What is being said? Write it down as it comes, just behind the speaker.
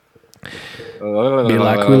Be a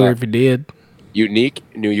lot cooler if you did. Unique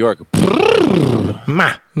New York.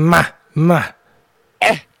 Ma.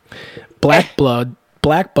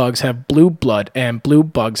 Black bugs have blue blood, and blue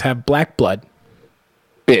bugs have black blood.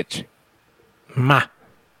 Bitch. Ma.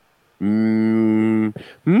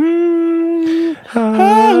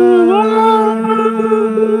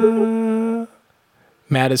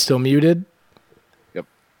 Matt is still muted. Yep.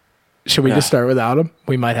 Should we just start without him?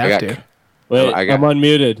 We might have to. Wait, I'm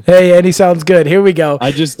unmuted. Hey, Andy sounds good. Here we go.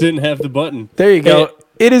 I just didn't have the button. There you go.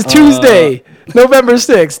 It is Tuesday, November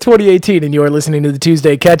 6th, 2018, and you are listening to the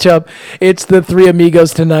Tuesday Catch-Up. It's the three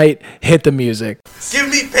amigos tonight. Hit the music. Give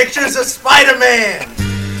me pictures of Spider-Man!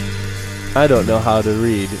 I don't know how to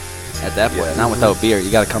read. At that point, not without beer.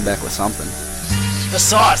 You got to come back with something. The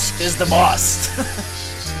sauce is the boss.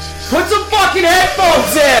 Put some fucking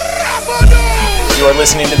headphones in! You are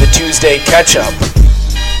listening to the Tuesday Catch-Up.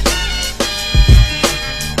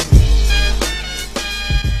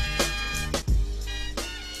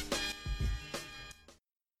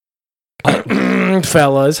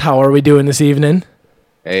 Fellas, how are we doing this evening?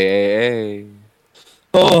 Hey.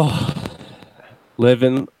 Oh,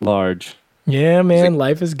 living large. Yeah, man,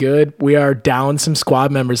 life is good. We are down some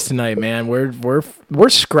squad members tonight, man. We're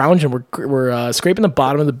scrounging. We're scraping the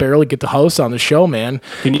bottom of the barrel to get the host on the show, man.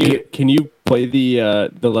 Can you play the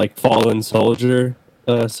like fallen soldier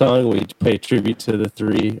song? We pay tribute to the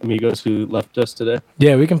three amigos who left us today.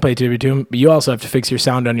 Yeah, we can play tribute to him, but you also have to fix your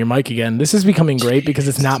sound on your mic again. This is becoming great because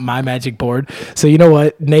it's not my magic board. So you know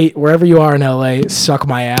what, Nate, wherever you are in LA, suck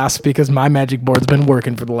my ass because my magic board's been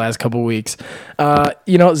working for the last couple weeks.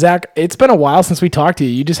 Zach, it's been a while since we talked to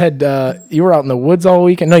you. You just had you were out in the woods all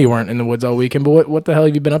weekend. No, you weren't in the woods all weekend. But what the hell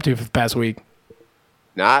have you been up to for the past week?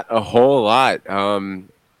 Not a whole lot.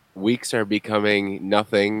 Weeks are becoming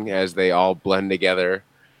nothing as they all blend together.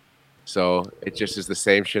 So it just is the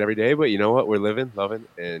same shit every day. But you know what? We're living, loving,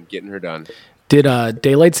 and getting her done. Did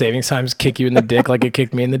daylight savings times kick you in the dick like it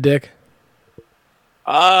kicked me in the dick?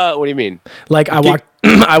 What do you mean? Like I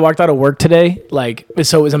walked out of work today. Like,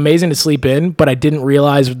 so it was amazing to sleep in, but I didn't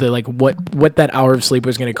realize what that hour of sleep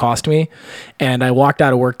was going to cost me. And I walked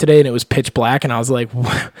out of work today and it was pitch black, and I was like,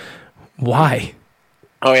 why?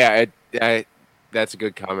 Oh yeah, that's a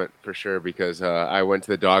good comment for sure because I went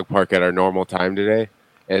to the dog park at our normal time today,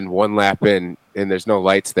 and one lap in, and there's no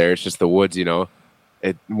lights there. It's just the woods,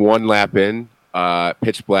 one lap in,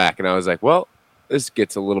 pitch black, and I was like, well, this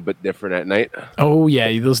gets a little bit different at night. Oh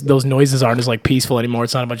yeah, those noises aren't as like peaceful anymore.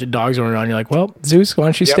 It's not a bunch of dogs running around. You're like, well, Zeus, why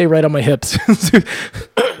don't you stay right on my hips?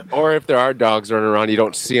 Or if there are dogs running around, you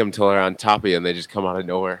don't see them until they're on top of you, and they just come out of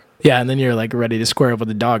nowhere. Yeah, and then you're like ready to square up with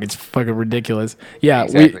the dog. It's fucking ridiculous. Yeah,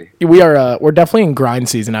 exactly. We're definitely in grind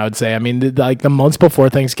season, I would say. I mean, the months before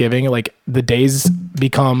Thanksgiving, like the days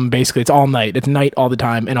become basically it's all night. It's night all the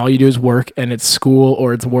time, and all you do is work, and it's school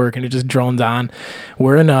or it's work, and it just drones on.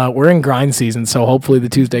 We're in grind season, so hopefully the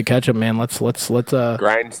Tuesday catch up, man. Let's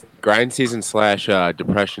grind season /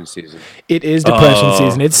 depression season. It is depression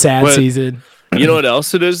season. It's sad season. You know what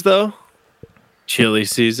else it is though? Chili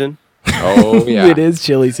season. Oh yeah, it is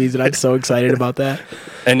chili season. I'm so excited about that.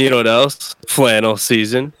 And you know what else? Flannel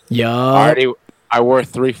season. Yeah. I wore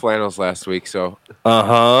 3 flannels last week, so.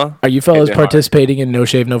 Are you fellas participating in No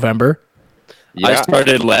Shave November? Yeah. I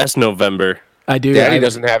started last November. I do. Daddy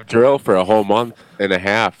doesn't have drill for a whole month and a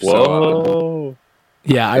half. Whoa. So,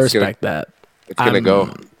 yeah, I respect that. It's gonna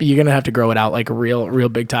go. You're gonna have to grow it out like real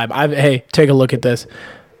big time. Hey, take a look at this.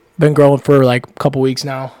 Been growing for like a couple weeks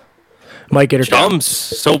now. Might get her Chums,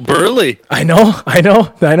 so burly. I know.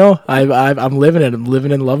 I'm living it. I'm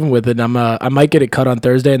living and loving with it. And I might get it cut on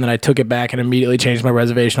Thursday, and then I took it back and immediately changed my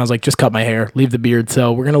reservation. I was like, just cut my hair, leave the beard.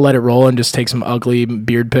 So we're gonna let it roll and just take some ugly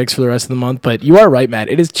beard pics for the rest of the month. But you are right, Matt.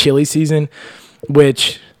 It is chili season,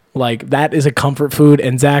 which like that is a comfort food.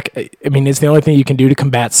 And Zach, I mean, it's the only thing you can do to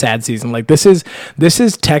combat sad season. Like this is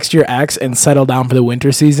text your ex and settle down for the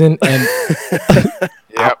winter season. And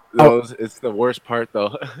Yep, it's the worst part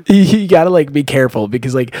though. You gotta like be careful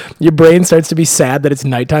because like your brain starts to be sad that it's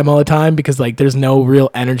nighttime all the time because like there's no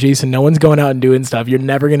real energy, so no one's going out and doing stuff. You're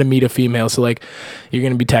never gonna meet a female, so like you're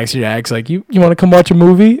gonna be texting your ex like you want to come watch a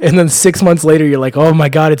movie, and then 6 months later you're like, oh my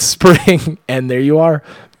god, it's spring, and there you are,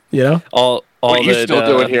 All what are you still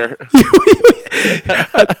doing here?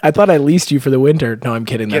 I thought I leased you for the winter. No, I'm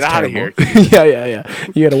kidding. Get That's out of terrible. here. Yeah.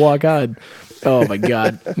 You gotta walk on. Oh my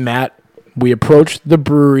god, Matt. We approached the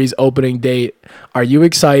brewery's opening date. Are you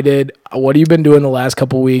excited? What have you been doing the last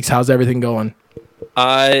couple weeks? How's everything going?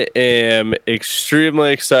 I am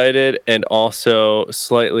extremely excited and also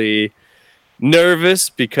slightly nervous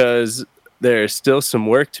because there's still some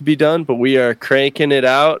work to be done, but we are cranking it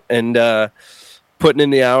out and putting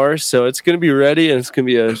in the hours, so it's going to be ready and it's going to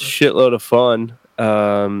be a shitload of fun.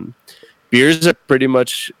 Beers are pretty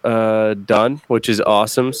much done, which is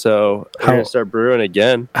awesome. So we're going to start brewing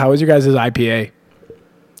again. How was your guys' IPA?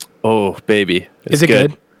 Oh, baby. Is it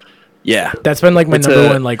good? Yeah. That's been like my number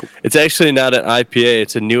one. Like, it's actually not an IPA.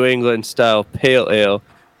 It's a New England style pale ale.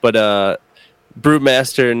 But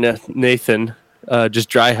Brewmaster Nathan just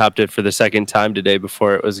dry hopped it for the second time today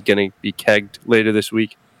before it was going to be kegged later this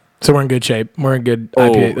week. so we're in good shape. We're in good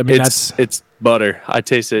IPA. I mean, it's butter. I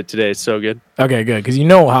tasted it today. It's so good. okay, good, because you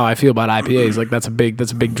know how I feel about IPAs. Like that's a big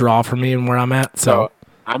draw for me and where I'm at. So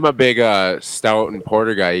I'm a big stout and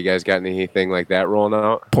porter guy. You guys got anything like that rolling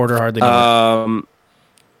out? porter hardly. Know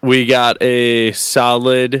We got a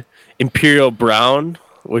solid Imperial Brown,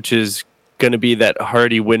 which is going to be that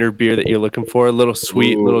hearty winter beer that you're looking for. A little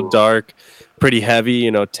sweet, a little dark, pretty heavy.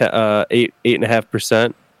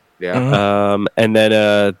 8.5%. Yeah. And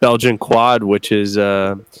then Belgian Quad, which is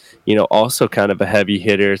also kind of a heavy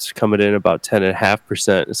hitter. It's coming in about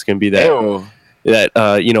 10.5%. It's going to be that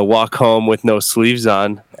walk home with no sleeves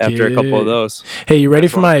on after a couple of those. Hey, you ready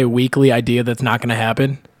for my weekly idea that's not going to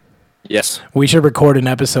happen? Yes. We should record an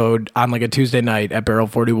episode on like a Tuesday night at Barrel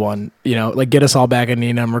 41. Get us all back in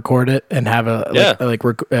Nina and record it and have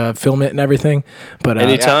film it and everything. But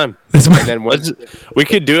anytime. This And then We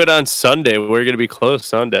could do it on Sunday. We're going to be closed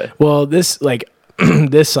Sunday. well, this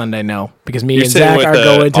this Sunday, no, because me You're and saying Zach with are the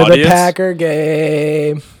going to the audience? Packer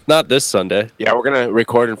game. Not this Sunday. yeah, we're gonna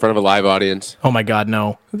record in front of a live audience. Oh my God,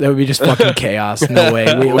 no! That would be just fucking chaos. No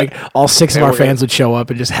way. All six of And our we're gonna- fans would show up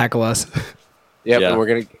and just heckle us. Yep, Yeah. and we're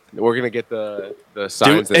gonna get the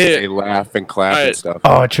signs that say laugh and clap Alright. and stuff.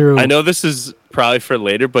 Oh, true. I know this is probably for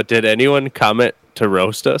later, but did anyone comment to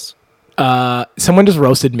roast us? Someone just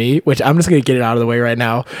roasted me, which I'm just gonna get it out of the way right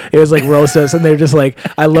now. It was like roast us, and they're just like,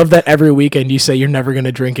 I love that every weekend you say you're never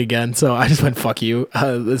gonna drink again. So I just went, fuck you.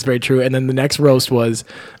 That's very true. And then the next roast was,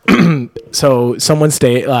 so someone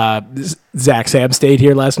stayed. Zach Sam stayed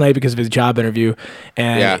here last night because of his job interview,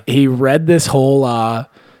 and he read this whole.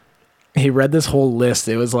 List.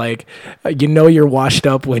 It was like, you're washed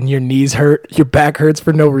up when your knees hurt, your back hurts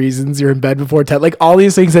for no reasons, you're in bed before 10, like all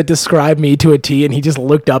these things that describe me to a T. And he just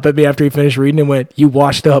looked up at me after he finished reading and went, "You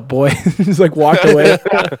washed up, boy." He's like walked away.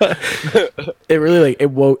 It really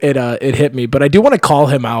it hit me, but I do want to call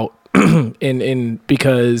him out in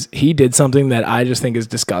because he did something that I just think is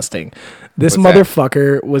disgusting. This What's that?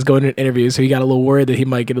 motherfucker was going to an interview, so he got a little worried that he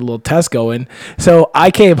might get a little test going. So I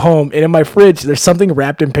came home, and in my fridge, there's something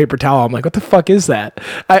wrapped in paper towel. I'm like, what the fuck is that?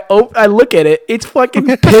 I look at it. It's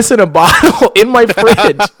fucking piss in a bottle in my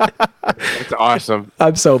fridge. It's awesome.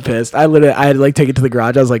 I'm so pissed. I had to like take it to the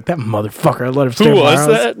garage. I was like, that motherfucker. I let him stay Who at my was house.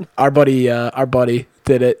 that? Our buddy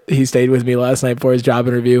did it. He stayed with me last night for his job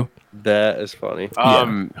interview. That is funny.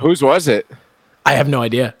 Whose was it? I have no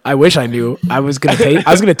idea. I wish I knew. I was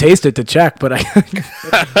gonna taste it to check, but I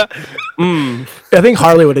think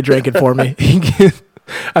Harley would have drank it for me.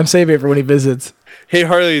 I'm saving it for when he visits. Hey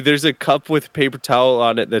Harley, there's a cup with paper towel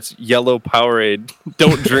on it that's yellow Powerade.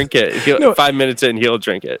 Don't drink it. No. 5 minutes in, he'll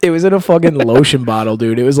drink it. It was in a fucking lotion bottle,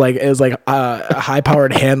 dude. It was like a high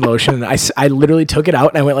powered hand lotion. And I literally took it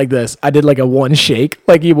out and I went like this. I did like a one shake,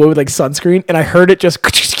 like you would with like sunscreen, and I heard it just.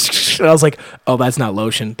 And I was like, "Oh, that's not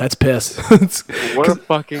lotion. That's piss." What a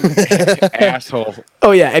fucking asshole.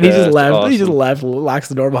 Oh yeah, and he just That's left. He awesome. just left, locks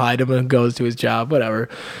the door behind him, and goes to his job. Whatever.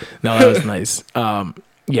 No, that was nice.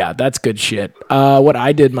 Yeah, that's good shit. What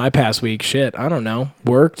I did my past week, shit, I don't know.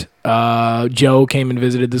 Worked. Joe came and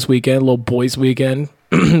visited this weekend, a little boys' weekend,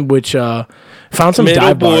 which found some Tomato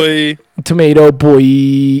dive bar. boy. Tomato boy.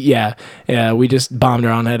 Yeah. We just bombed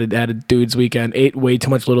around, had a dude's weekend, ate way too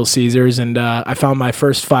much Little Caesars, and I found my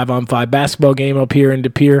first 5-on-5 basketball game up here in De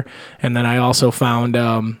Pere, and then I also found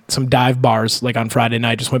some dive bars like on Friday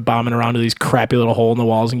night. Just went bombing around to these crappy little hole in the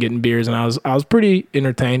walls and getting beers, and I was pretty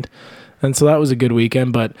entertained. And so that was a good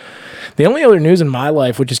weekend. But the only other news in my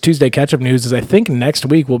life, which is Tuesday catch-up news, is I think next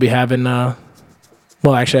week we'll be having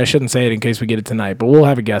well, actually, I shouldn't say it in case we get it tonight, but we'll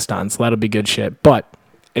have a guest on, so that'll be good shit. But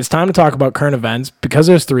it's time to talk about current events. Because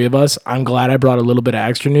there's three of us, I'm glad I brought a little bit of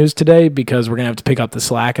extra news today because we're going to have to pick up the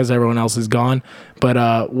slack as everyone else is gone.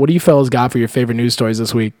 But what do you fellas got for your favorite news stories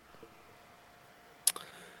this week?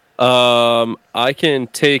 I can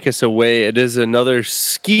take us away. It is another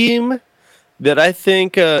scheme that I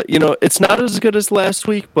think, it's not as good as last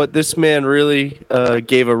week, but this man really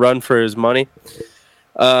gave a run for his money.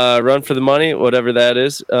 Run for the money, whatever that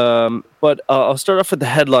is. But I'll start off with the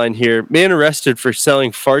headline here. Man arrested for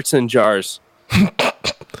selling farts in jars.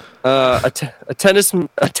 A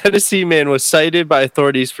Tennessee man was cited by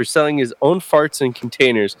authorities for selling his own farts in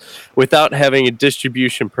containers without having a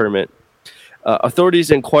distribution permit.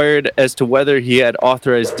 Authorities inquired as to whether he had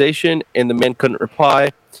authorization, and the man couldn't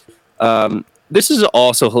reply. This is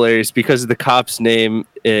also hilarious because the cop's name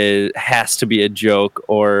has to be a joke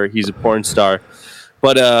or he's a porn star.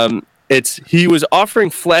 But he was offering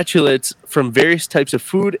flatulates from various types of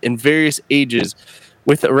food in various ages.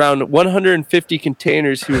 With around 150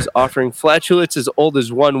 containers, he was offering flatulates as old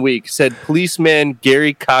as 1 week, said policeman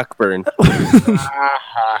Gary Cockburn.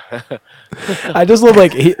 I just love,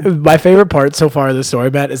 my favorite part so far of the story,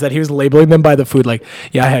 Matt, is that he was labeling them by the food. Like,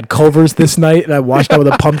 yeah, I had Culver's this night, and I washed out with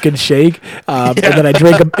a pumpkin shake, and then I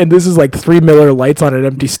drank, and this is like 3 Miller Lights on an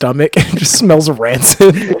empty stomach. It just smells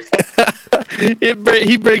rancid.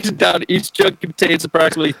 He breaks it down. Each jug contains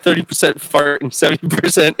approximately 30% fart and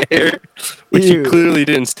 70% air, which he clearly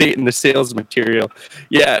didn't state in the sales material.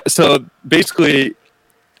 Yeah, so basically,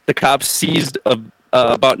 the cops seized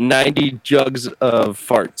about 90 jugs of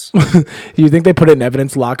farts. You think they put it in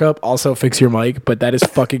evidence lockup? Also, fix your mic, but that is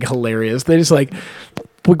fucking hilarious. They just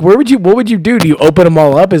what would you do? Do you open them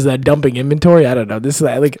all up? Is that dumping inventory? I don't know. This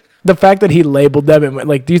is the fact that he labeled them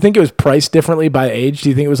and do you think it was priced differently by age? Do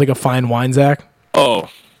you think it was like a fine wine, Zach? Oh,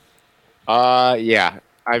 yeah.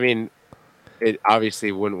 I mean, it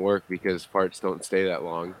obviously wouldn't work because farts don't stay that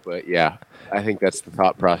long. But yeah, I think that's the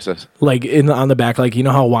thought process. Like on the back, you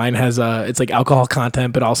know how wine has it's like alcohol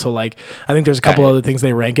content, but also I think there's a couple other things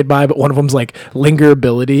they rank it by, but one of them's like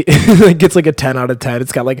lingerability. It gets like a 10 out of 10.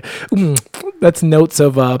 It's got that's notes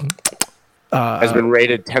of has been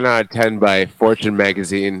rated 10 out of 10 by Fortune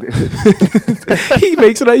magazine. He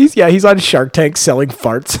makes it. He's on Shark Tank selling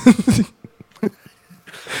farts.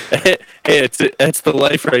 Hey, it's the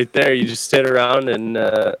life right there. You just sit around and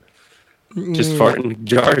just fart in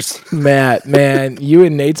jars. Matt, man, you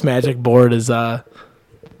and Nate's magic board is yeah,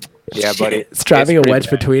 buddy. It's driving a wedge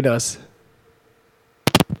between us.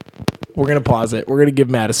 We're gonna pause it. We're gonna give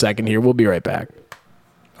Matt a second here. We'll be right back.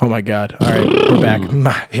 Oh my God! All right, we're back.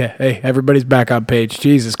 Yeah, hey, everybody's back on page.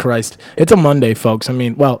 Jesus Christ, it's a Monday, folks. I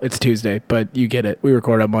mean, well, it's Tuesday, but you get it. We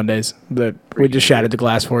record on Mondays. We just shattered the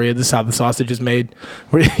glass for you. This is how the sausage is made.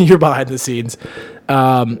 You're behind the scenes.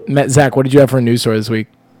 Matt, Zach, what did you have for a news story this week?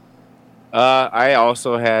 I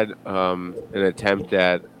also had an attempt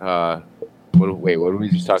at what did we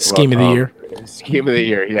just talk about? Scheme of the year. Scheme of the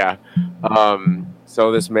year, yeah.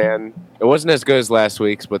 So this man, it wasn't as good as last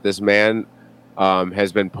week's, but this man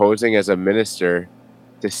has been posing as a minister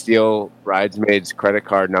to steal bridesmaids' credit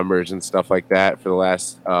card numbers and stuff like that for the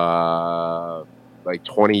last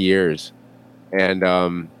 20 years.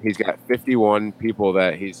 And he's got 51 people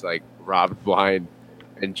that he's robbed blind.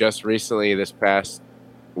 And just recently, this past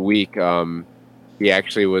week, he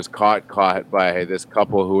actually was caught by this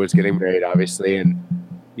couple who was getting married, obviously, and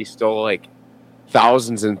he stole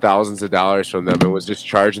thousands and thousands of dollars from them and was just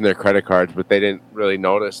charging their credit cards, but they didn't really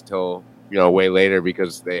notice till way later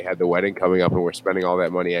because they had the wedding coming up and were spending all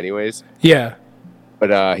that money anyways. Yeah.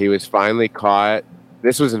 But he was finally caught.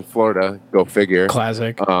 This was in Florida. Go figure.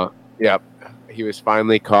 Classic. Yep. He was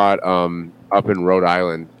finally caught up in Rhode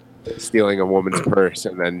Island stealing a woman's purse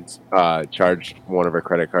and then charged one of her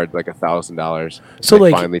credit cards $1,000. So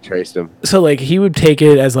they finally traced him. So he would take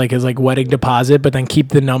it as his wedding deposit, but then keep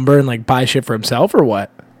the number and buy shit for himself, or what?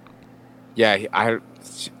 Yeah,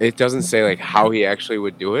 it doesn't say how he actually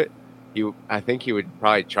would do it. I think he would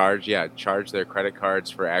probably charge their credit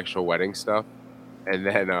cards for actual wedding stuff, and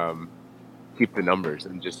then keep the numbers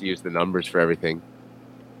and just use the numbers for everything.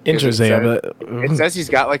 Interesting. It says he's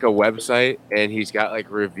got a website and he's got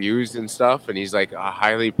reviews and stuff, and he's a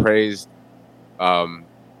highly praised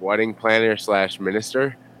wedding planner /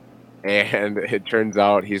 minister. And it turns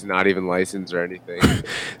out he's not even licensed or anything.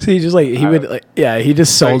 So he just he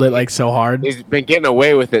just sold it so hard. He's been getting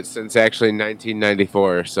away with it since actually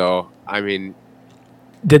 1994. So I mean,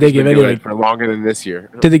 did they give any for longer than this year?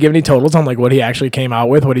 Did they give any totals on what he actually came out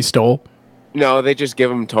with, what he stole? No, they just give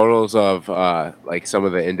him totals of some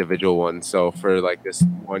of the individual ones. So for this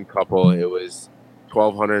one couple, it was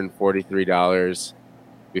 $1,243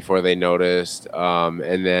 before they noticed,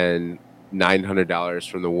 and then $900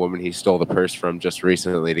 from the woman he stole the purse from just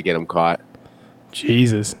recently to get him caught.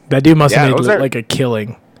 Jesus, that dude must have made a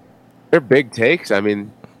killing. They're big takes. I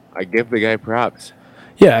mean, I give the guy props.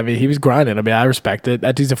 Yeah, I mean, he was grinding. I mean, I respect it.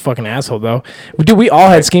 That dude's a fucking asshole, though. Dude, we all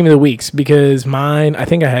had Scheme of the Weeks because I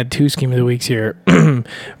think I had 2 Scheme of the Weeks here.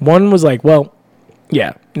 One was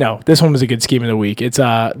this one was a good Scheme of the Week. It's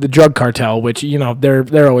the drug cartel, which,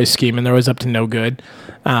 they're always scheming. They're always up to no good.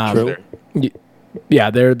 True.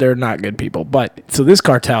 Yeah, they're not good people. But so this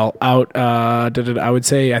cartel out, I would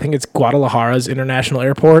say, I think it's Guadalajara's international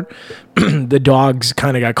airport. The dogs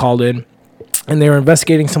kind of got called in, and they were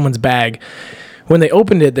investigating someone's bag when they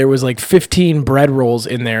opened it, there was like 15 bread rolls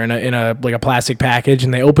in there in a like a plastic package,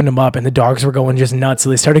 and they opened them up, and the dogs were going just nuts. So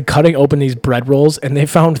they started cutting open these bread rolls, and they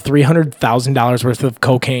found $300,000 worth of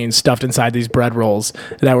cocaine stuffed inside these bread rolls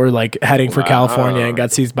that were like heading for California and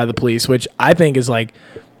got seized by the police, which I think is like.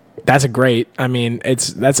 That's a great. I mean, I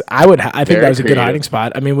think that was a good hiding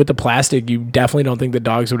spot. I mean, with the plastic, you definitely don't think the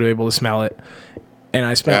dogs would be able to smell it. And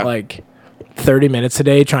I spent like 30 minutes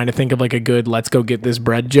today trying to think of like a good "let's go get this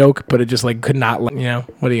bread" joke, but it just like could not. What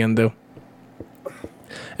are you gonna do?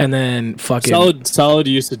 And then fucking solid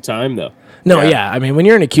use of time though. No, yeah. I mean, when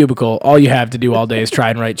you're in a cubicle, all you have to do all day is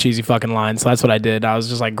try and write cheesy fucking lines. So that's what I did. I was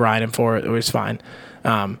just like grinding for it. It was fine.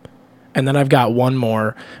 And then I've got one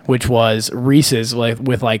more, which was Reese's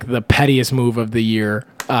with like the pettiest move of the year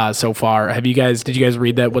so far. Did you guys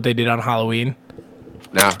read that, what they did on Halloween?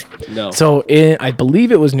 No. So I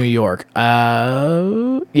believe it was New York.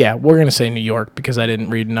 Yeah, we're going to say New York because I didn't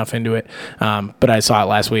read enough into it. But I saw it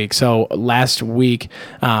last week. So last week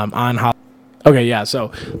on Halloween. Okay, yeah,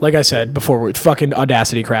 so like I said before, fucking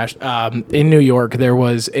Audacity crashed. In New York, there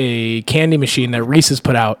was a candy machine that Reese's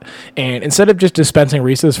put out, and instead of just dispensing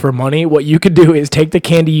Reese's for money, what you could do is take the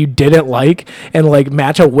candy you didn't like and like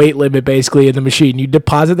match a weight limit basically in the machine. You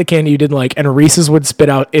deposit the candy you didn't like, and Reese's would spit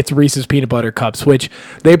out its Reese's peanut butter cups, which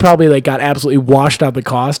they probably like got absolutely washed out the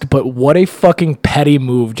cost, but what a fucking petty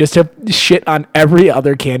move, just to shit on every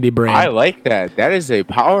other candy brand. I like that. That is a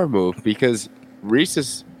power move because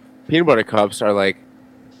Reese's peanut butter cups are like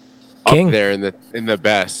King. up there in the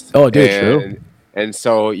best. Oh, dude, true. And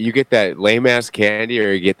so you get that lame ass candy,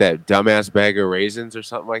 or you get that dumbass bag of raisins or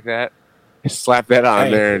something like that. Slap that on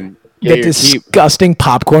there and get disgusting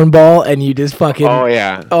popcorn ball, and you just fucking. Oh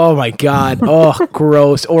yeah. Oh my god. Oh,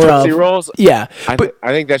 gross. Or Tootsie Rolls. Yeah, I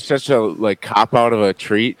think that's such a like cop out of a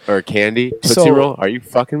treat or candy. Tootsie So- Roll. Are you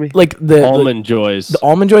fucking me? like the Almond Joys. The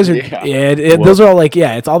almond joys are Yeah. those are all like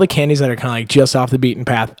it's all the candies that are kind of like just off the beaten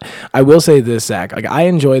path. I will say this, Zach, like I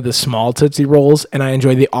enjoy the small Tootsie Rolls, and I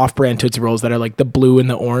enjoy the off-brand Tootsie Rolls that are like the blue and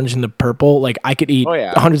the orange and the purple. Like I could eat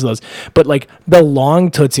hundreds of those, but like the long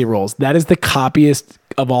Tootsie Rolls, that is the copyist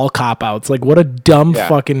of all cop outs. Like what a dumb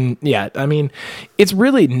fucking I mean, it's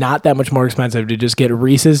really not that much more expensive to just get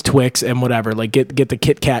Reese's, Twix, and whatever. Like get the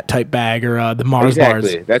Kit Kat type bag or the Mars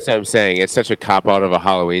bars. That's what I'm saying. It's such a cop out of a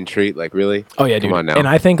Halloween treat. Like really? Oh yeah, dude. Come on now. And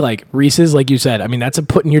I think like Reese's, like you said, I mean that's a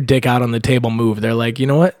putting your dick out on the table move. They're like, you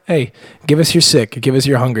know what? Hey, give us your sick, give us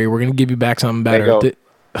your hungry. We're gonna give you back something better.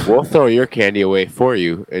 We'll throw your candy away for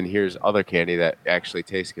you, and here's other candy that actually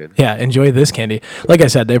tastes good. Yeah, enjoy this candy. Like I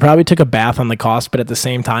said, they probably took a bath on the cost, but at the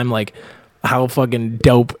same time, like, how fucking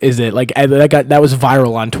dope is it? Like that was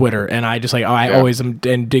viral on Twitter, and I just like always am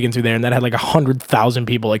digging through there, and that had like 100,000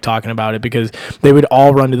 people like talking about it because they would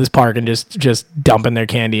all run to this park and just dumping their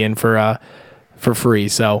candy in for free.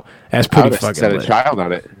 So that's pretty fucking. Set a child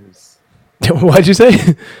on it. What'd you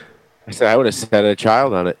say? I said I would have set a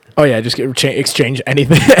child on it. Oh yeah, just exchange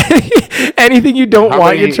anything, anything you don't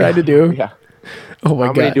want. You're trying to do. Yeah. Oh my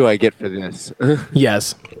god. How many do I get for this?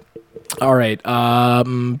 Yes. All right. I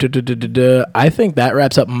think that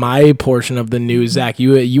wraps up my portion of the news. Zach,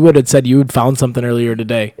 you would have said you had found something earlier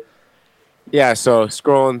today. Yeah. So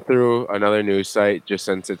scrolling through another news site, just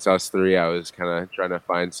since it's us three, I was kind of trying to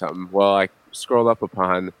find something. Well, I scrolled up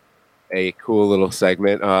upon a cool little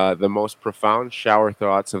segment, the most profound shower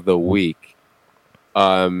thoughts of the week.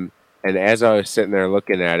 And as I was sitting there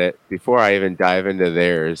looking at it, before I even dive into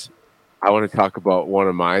theirs, I want to talk about one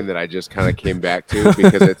of mine that I just kind of came back to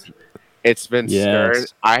because it's been stern.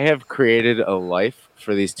 I have created a life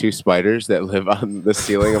for these two spiders that live on the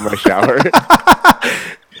ceiling of my shower.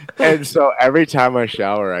 And so every time I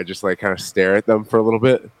shower, I just like kind of stare at them for a little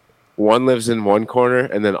bit. One lives in one corner,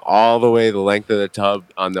 and then all the way the length of the tub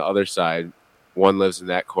on the other side, one lives in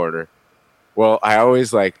that corner. Well, I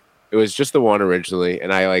always it was just the one originally,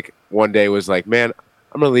 and I one day was like, man,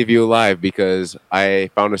 I'm gonna leave you alive because I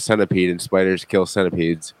found a centipede, and spiders kill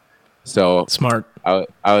centipedes. So smart. I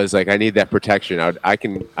was like, I need that protection. I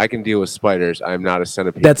can deal with spiders. I'm not a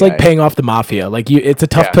centipede. That's guy. like paying off the mafia. Like it's a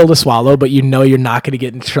tough pill to swallow, but you know you're not going to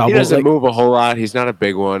get in trouble. He doesn't move a whole lot. He's not a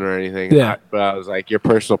big one or anything. Yeah. But I was like, your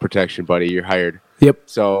personal protection, buddy. You're hired. Yep.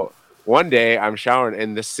 So one day I'm showering,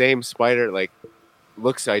 and the same spider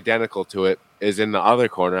looks identical to it is in the other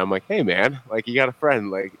corner. I'm like, hey man, you got a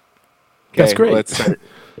friend. That's great. Let's start.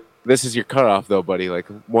 This is your cutoff though, buddy.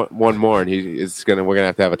 One more, and we're gonna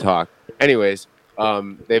have to have a talk. Anyways,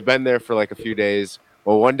 they've been there for a few days.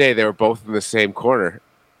 Well, one day they were both in the same corner,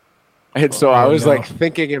 and so I was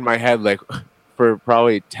thinking in my head for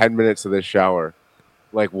probably 10 minutes of this shower,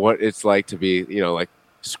 what it's like to be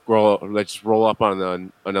let's roll up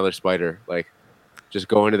on another spider. just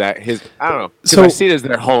go into that I don't know. 'Cause So- I see it as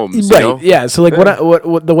their homes, Right. you know? Yeah. So like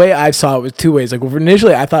what the way I saw it was two ways. Like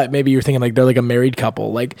initially I thought maybe you were thinking like they're like a married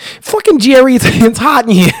couple. Like fucking Jerry, it's hot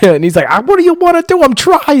in here, and he's like, what do you want to do? I'm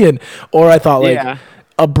trying. Or I thought like Yeah.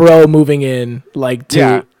 a bro moving in like to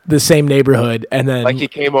Yeah. the same neighborhood, and then Like he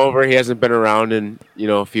came over, he hasn't been around in,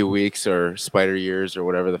 a few weeks or spider years or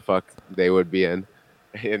whatever the fuck they would be in.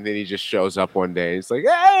 And then he just shows up one day and he's like,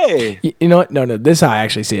 hey. You know what? No. This is how I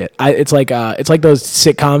actually see it. It's like those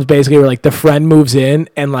sitcoms basically where like the friend moves in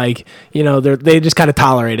and like they just kind of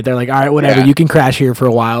tolerate it. They're like, all right, whatever, Yeah. you can crash here for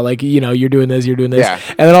a while. Like you're doing this, Yeah.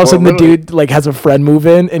 and then all of a Well, sudden the literally- dude like has a friend move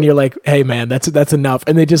in, and you're like, hey man, that's enough,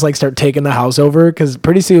 and they just like start taking the house over because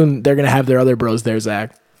pretty soon they're gonna have their other bros there,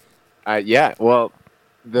 Zach. Yeah. Well,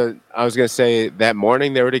 I was gonna say that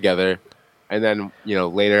morning they were together, and then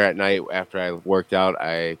later at night after I worked out,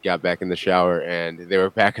 I got back in the shower and they were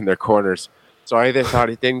back in their corners. So I either thought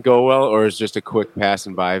it didn't go well or it was just a quick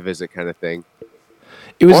passing by visit kind of thing.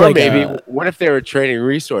 It was Or like maybe a- what if they were trading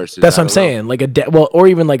resources? that's what I I'm don't know. saying. Like or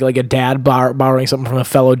even like a dad borrowing something from a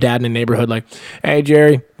fellow dad in the neighborhood. Like, hey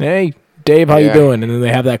Jerry, hey Dave, how you Yeah. doing? And then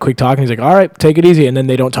they have that quick talk, and he's like, all right, take it easy. And then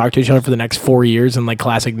they don't talk to each other for the next 4 years in like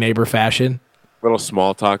classic neighbor fashion. Little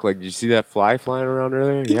small talk, like, did you see that fly flying around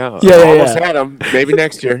earlier? Yeah, Yeah, yeah, almost yeah. had him. Maybe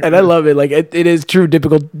next year. And I love it. Like it is true,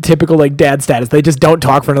 typical like dad status. They just don't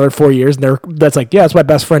talk for another 4 years, and that's like, yeah, that's my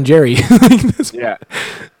best friend Jerry. Yeah.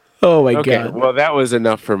 Oh my Okay. god. Well, that was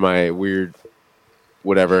enough for my weird,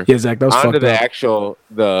 whatever. Yeah, Zach, that was On to fucked the up. actual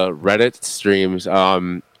Reddit streams.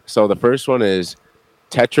 So the first one is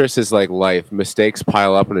Tetris is like life. Mistakes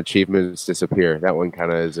pile up and achievements disappear. That one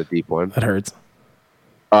kind of is a deep one. That hurts.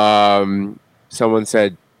 Someone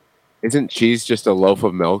said, "Isn't cheese just a loaf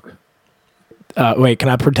of milk?" Wait, can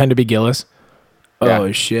I pretend to be Gillis? Yeah.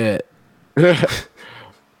 Oh shit.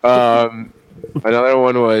 Another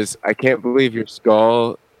one was, "I can't believe your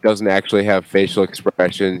skull doesn't actually have facial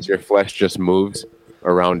expressions. Your flesh just moves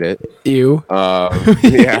around it." Ew.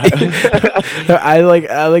 Yeah. I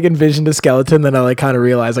like envisioned a skeleton, then I like kind of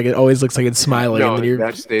realized like it always looks like it's smiling. No, and then you're,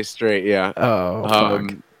 that stays straight. Yeah. oh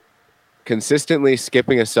fuck. Consistently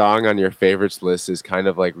skipping a song on your favorites list is kind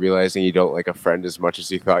of like realizing you don't like a friend as much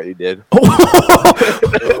as you thought you did.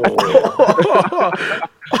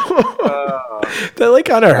 That like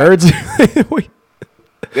kind of hurts.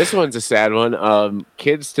 This one's a sad one.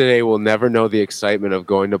 Kids today will never know the excitement of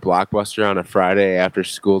going to Blockbuster on a Friday after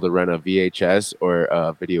school to rent a VHS or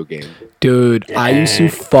a video game. Dude, I used to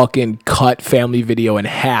fucking cut Family Video in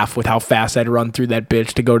half with how fast I'd run through that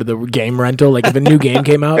bitch to go to the game rental. Like if a new game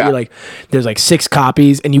came out, Yeah. you're like, there's like 6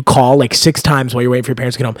 copies, and you call like 6 times while you're waiting for your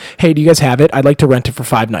parents to get home. Hey, do you guys have it? I'd like to rent it for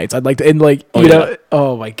 5 nights. I'd like to, and like you know,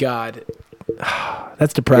 oh my god,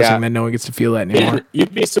 that's depressing. Yeah. Man, no one gets to feel that anymore.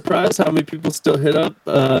 You'd be surprised how many people still hit up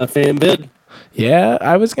fan bid. Yeah,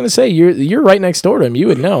 I was gonna say you're right next door to him. You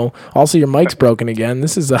would know. Also, your mic's broken again.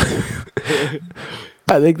 This is I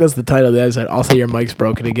think that's the title of the episode. Also, your mic's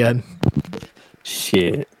broken again.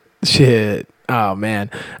 Shit. Shit. Oh man.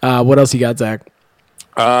 What else you got, Zach?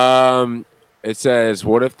 It says,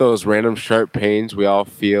 "What if those random sharp pains we all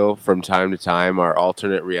feel from time to time are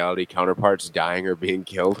alternate reality counterparts dying or being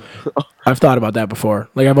killed?" I've thought about that before.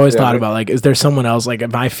 Like I've always Yeah, thought right. about like, is there someone else? Like,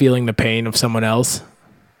 am I feeling the pain of someone else?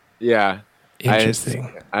 Yeah.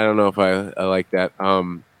 Interesting. I don't know if I like that.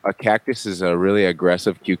 A cactus is a really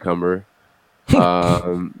aggressive cucumber.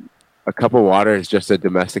 A cup of water is just a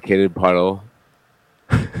domesticated puddle.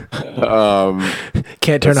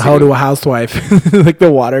 Can't turn let's a hoe see. to a housewife. Like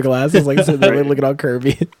the water glass is like sitting there looking all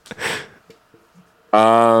curvy.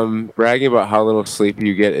 Bragging about how little sleep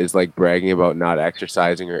you get is like bragging about not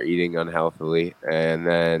exercising or eating unhealthily. And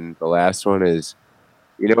then the last one is,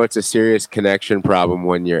 it's a serious connection problem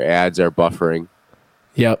when your ads are buffering.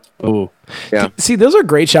 Yep. Oh, Yeah. See, those are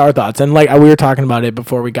great shower thoughts. And like we were talking about it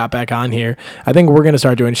before we got back on here. I think we're going to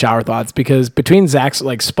start doing shower thoughts because between Zach's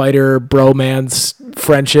like spider bromance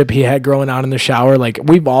friendship he had growing out in the shower, like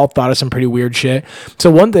we've all thought of some pretty weird shit.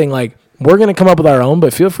 So one thing, like we're going to come up with our own,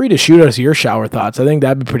 but feel free to shoot us your shower thoughts. I think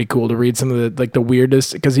that'd be pretty cool to read some of the like the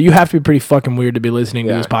weirdest, because you have to be pretty fucking weird to be listening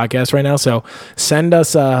to Yeah. this podcast right now. So send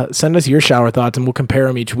us your shower thoughts and we'll compare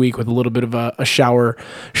them each week with a little bit of a shower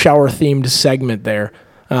themed segment there.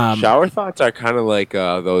 Shower thoughts are kind of like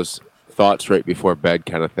those thoughts right before bed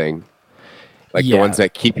kind of thing. Like Yeah. the ones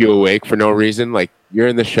that keep you awake for no reason. Like you're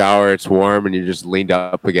in the shower, it's warm, and you're just leaned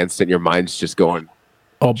up against it, and your mind's just going.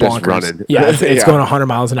 Oh, Just bonkers. running. Yeah, it's Yeah. going 100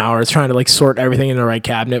 miles an hour. It's trying to like sort everything in the right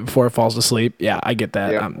cabinet before it falls asleep. Yeah, I get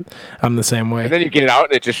that. Yeah. I'm the same way. And then you get it out,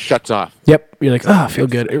 and it just shuts off. Yep. You're like, I feel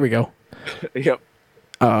good. Here we go. Yep.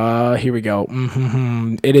 Here we go.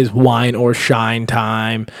 It is wine or shine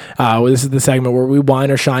time. This is the segment where we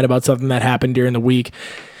wine or shine about something that happened during the week.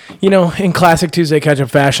 You know, in classic Tuesday Catch-Up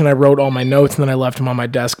fashion, I wrote all my notes and then I left them on my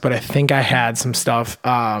desk, but I think I had some stuff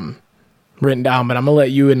written down. But I'm gonna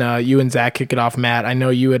let you and Zach kick it off. Matt, I know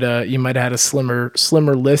you might have had a slimmer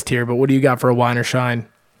list here, but what do you got for a wine or shine?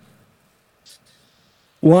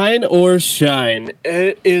 Wine or shine?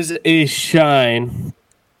 It is a shine.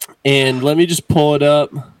 And let me just pull it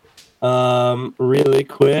up really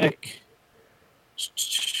quick.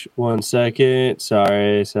 1 second.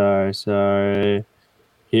 Sorry.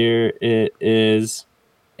 Here it is.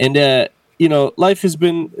 And, life is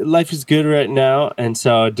good right now. And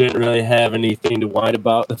so I didn't really have anything to whine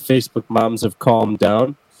about. The Facebook moms have calmed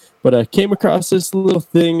down. But I came across this little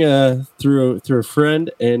thing through a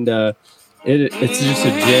friend, and it's just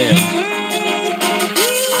a jam.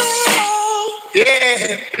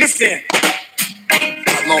 Yeah, listen.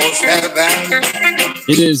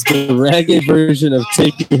 It is the reggae version of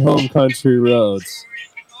 "Take Me Home, Country Roads."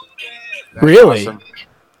 Really? Awesome.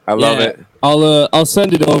 I love it. I'll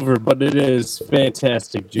send it over, but it is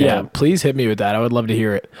fantastic jam. Yeah, please hit me with that. I would love to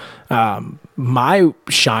hear it. My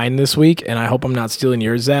shine this week, and I hope I'm not stealing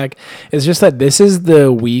yours, Zach, is just that this is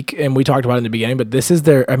the week, and we talked about it in the beginning, but this is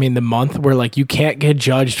the month where like you can't get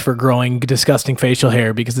judged for growing disgusting facial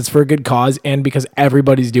hair because it's for a good cause and because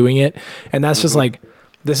everybody's doing it. And that's just like,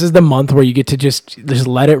 this is the month where you get to just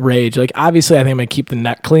let it rage. Like, obviously, I think I'm going to keep the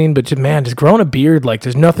neck clean, but just growing a beard, like,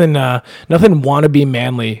 there's nothing wannabe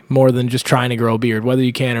manly more than just trying to grow a beard, whether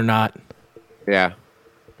you can or not. Yeah.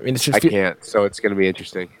 I mean, it's just... I can't, so it's going to be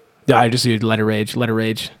interesting. Yeah, I just let it rage.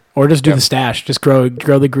 Or just do the stash. Just grow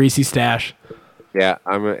the greasy stash. Yeah,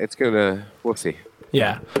 we'll see.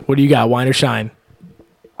 Yeah. What do you got, wine or shine?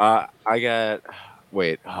 I got,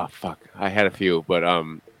 I had a few, but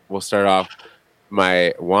we'll start off.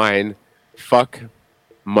 My wine, fuck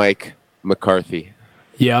Mike McCarthy.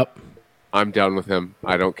 Yep. I'm done with him.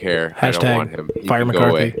 I don't care. I don't want him. He fire can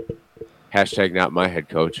McCarthy. Go away. Hashtag not my head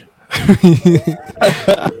coach.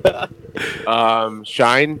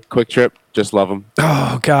 Shine, Quick Trip, just love them.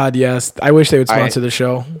 Oh God, yes. I wish they would sponsor the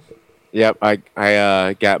show. Yep, I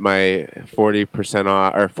got my 40%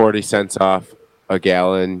 off or 40 cents off a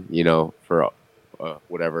gallon. For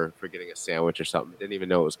whatever, for getting a sandwich or something. Didn't even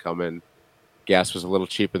know it was coming. Gas was a little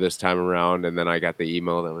cheaper this time around, and then I got the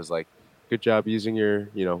email that was like, "Good job using your,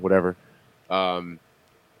 whatever." I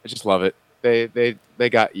just love it. They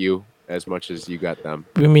got you as much as you got them.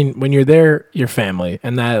 I mean, when you're there, you're family,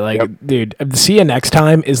 and that, dude, see you next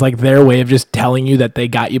time is like their way of just telling you that they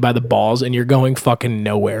got you by the balls, and you're going fucking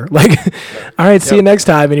nowhere. Like, all right, see you next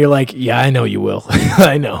time, and you're like, yeah, I know you will.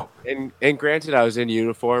 I know. And granted, I was in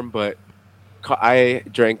uniform, but I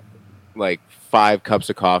drank like 5 cups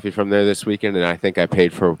of coffee from there this weekend, and I think I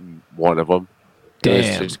paid for one of them. Damn.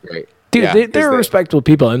 It was just great. Dude, Yeah, they're respectable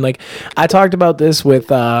people, and like I talked about this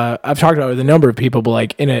with I've talked about it with a number of people, but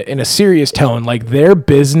like in a serious tone, like their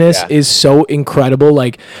business is so incredible.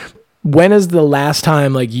 Like, when is the last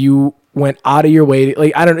time like you went out of your way to,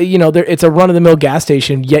 like, I don't know, it's a run of the mill gas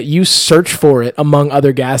station, yet you search for it among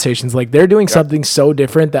other gas stations. Like, they're doing something so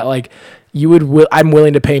different that like I'm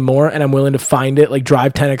willing to pay more, and I'm willing to find it, like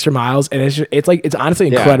drive 10 extra miles, and it's honestly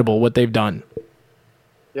incredible what they've done.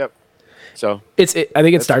 Yep. So I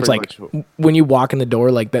think it starts like when you walk in the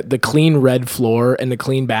door, like the clean red floor and the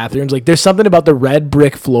clean bathrooms. Like, there's something about the red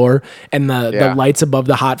brick floor and the lights above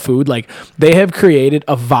the hot food. Like, they have created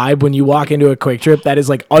a vibe when you walk into a Quick Trip that is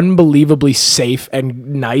like unbelievably safe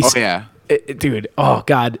and nice. Oh yeah. Dude. Oh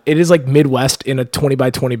God. It is like Midwest in a 20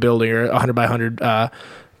 by 20 building or 100 by 100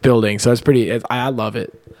 building. So it's pretty. I love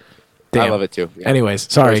it. Damn. I love it too. Yeah.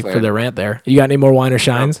 Anyways, sorry for the rant there. You got any more wine or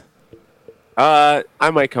shines? I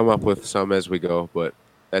might come up with some as we go, but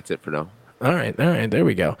that's it for now. All right, there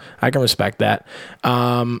we go. I can respect that.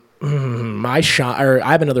 My shot, or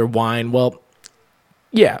I have another wine. Well,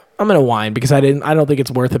 yeah, I'm gonna wine because I don't think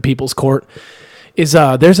it's worth a people's court. There's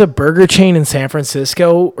a burger chain in San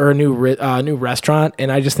Francisco, or a new restaurant,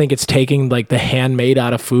 and I just think it's taking like the handmade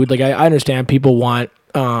out of food. Like, I understand people want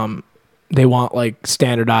they want like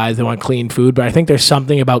standardized, they want clean food, but I think there's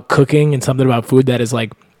something about cooking and something about food that is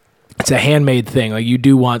like, it's a handmade thing. Like, you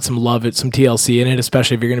do want some TLC in it,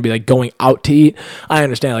 especially if you're going to be like going out to eat. I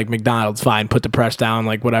understand like McDonald's, fine, put the press down,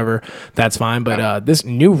 like whatever, that's fine. But this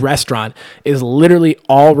new restaurant is literally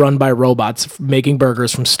all run by robots making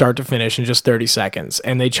burgers from start to finish in just 30 seconds.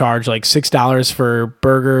 And they charge like $6 for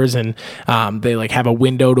burgers, and they like have a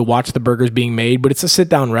window to watch the burgers being made. But it's a sit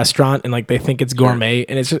down restaurant, and like they think it's gourmet,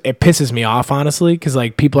 and it pisses me off, honestly, because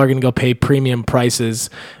like people are going to go pay premium prices,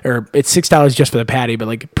 or it's $6 just for the patty, but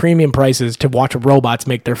like premium premium prices to watch robots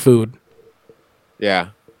make their food. Yeah,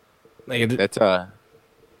 Like, that's I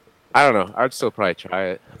don't know. I'd still probably try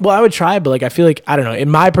it. well, I would try, but like I feel like I don't know. In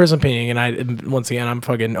my personal opinion, and once again, I'm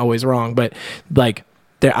fucking always wrong, but like.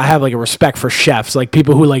 I have like a respect for chefs, like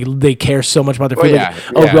people who like they care so much about their food. yeah,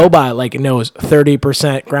 Like, yeah. a robot like knows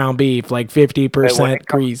 30% ground beef, like 50%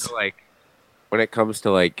 grease. When it comes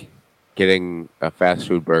to like getting a fast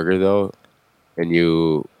food burger though, and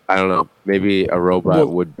I don't know, maybe a robot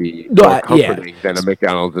would be more comforting than a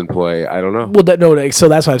McDonald's employee. I don't know. Well, so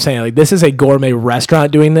that's what I'm saying. Like, this is a gourmet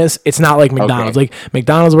restaurant doing this. It's not like McDonald's. Okay. Like,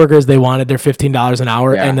 McDonald's workers, they wanted their $15 an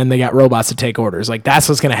hour, Yeah. and then they got robots to take orders. Like, that's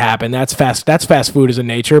what's going to happen. That's fast food as a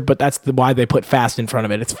nature, but that's why they put fast in front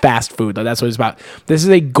of it. It's fast food. Like, that's what it's about. This is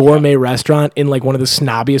a gourmet restaurant in, like, one of the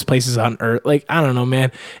snobbiest places on earth. Like, I don't know,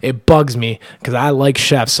 man. It bugs me because I like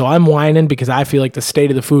chefs. So I'm whining because I feel like the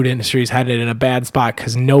state of the food industry is headed in a bad spot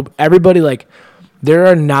because everybody, like, there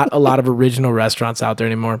are not a lot of original restaurants out there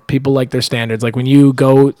anymore. People like their standards. Like when you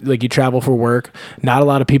go, like you travel for work, not a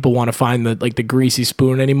lot of people want to find the greasy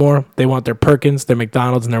spoon anymore. They want their Perkins, their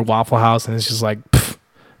McDonald's, and their Waffle House, and it's just like,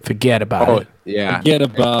 forget about it. Yeah. Forget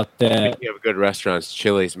about that. Speaking of good restaurants,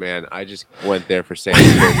 Chili's, man. I just went there for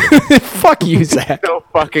sandwiches. Fuck you, Zach. So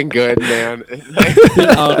fucking good, man.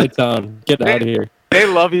 Get out of town. Get out of here. They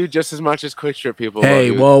love you just as much as Quick Trip people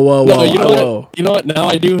Hey, love you. whoa, No, you know what? Now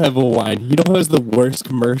I do have a wine. You know who has the worst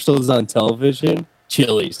commercials on television?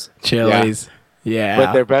 Chili's. Chili's. Yeah.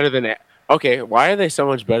 But they're better than... Okay, why are they so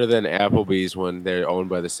much better than Applebee's when they're owned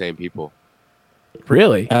by the same people?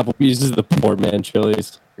 Really? Applebee's is the poor man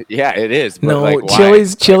Chili's. Yeah, it is. But No, like, why?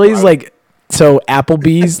 Chili's why? like... So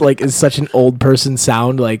Applebee's like is such an old person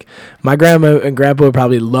sound. Like my grandma and grandpa would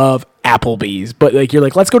probably love Applebee's, but like you're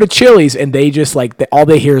like, let's go to Chili's, and they just like all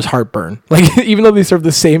they hear is heartburn. Like even though they serve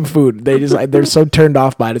the same food, they just they're so turned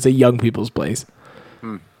off by it. It's a young people's place.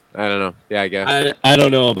 I don't know. Yeah, I guess. I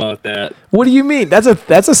don't know about that. What do you mean? That's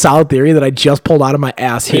a solid theory that I just pulled out of my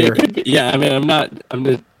ass here. It could be- yeah, I mean, I'm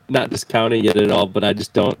not discounting it at all, but I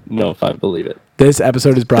just don't know if I believe it. This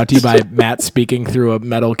episode is brought to you by Matt speaking through a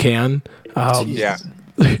metal can. Yeah.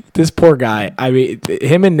 This poor guy. I mean,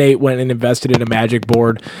 him and Nate went and invested in a magic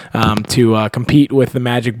board to compete with the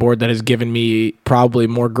magic board that has given me probably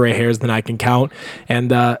more gray hairs than I can count. And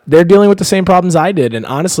they're dealing with the same problems I did. And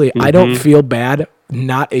honestly, I don't feel bad,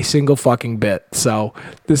 not a single fucking bit. So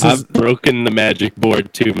I've broken the magic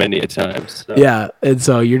board too many a times. So. Yeah, and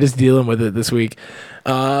so you're just dealing with it this week.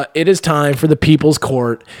 It is time for the People's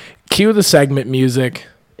Court. Cue the segment music.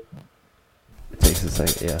 Takes a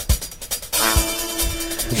second, yeah.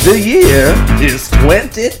 The year is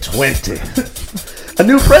 2020. A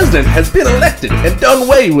new president has been elected and done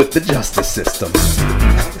away with the justice system.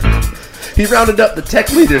 He rounded up the tech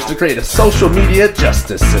leaders to create a social media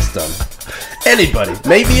justice system. Anybody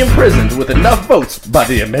may be imprisoned with enough votes by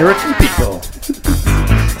the American people.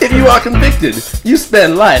 If you are convicted, you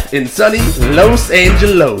spend life in sunny Los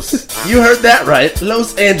Angeles. You heard that right,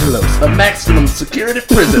 Los Angeles, a maximum security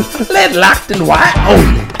prison, lead locked and white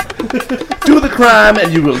only. Do the crime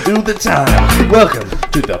and you will do the time. Welcome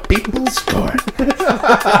to the People's Court.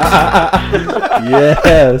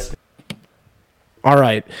 Yes. All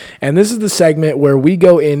right, and this is the segment where we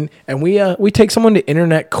go in and we take someone to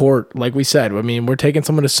internet court, like we said. I mean, we're taking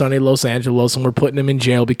someone to sunny Los Angeles and we're putting them in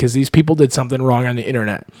jail because these people did something wrong on the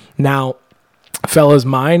internet. Now, fellas,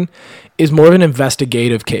 mine is more of an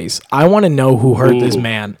investigative case. I want to know who hurt this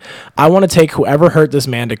man. I want to take whoever hurt this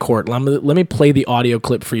man to court. Let me play the audio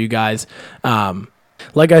clip for you guys.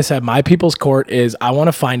 Like I said, my People's Court is I want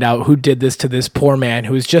to find out who did this to this poor man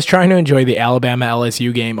who was just trying to enjoy the Alabama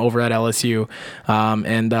LSU game over at LSU,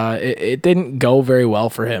 and it didn't go very well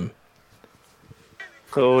for him.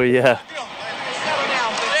 Oh yeah.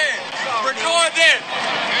 Record that.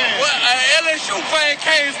 Well, LSU fan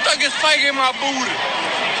came, stuck his finger in my booty.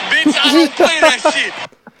 Bitch, I don't play that shit.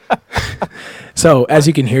 So, as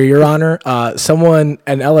you can hear, Your Honor, an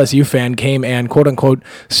LSU fan came and, quote unquote,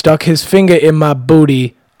 stuck his finger in my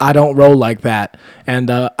booty. I don't roll like that. And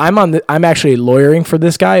I'm actually lawyering for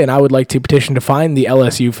this guy, and I would like to petition to find the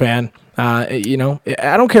LSU fan. I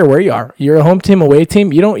don't care where you are. You're a home team, away team.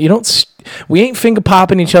 We ain't finger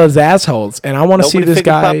popping each other's assholes. And I want to see this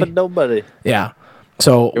guy. Nobody. Yeah.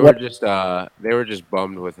 So They were just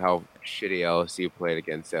bummed with how shitty LSU played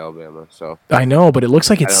against Alabama. So I know, but it looks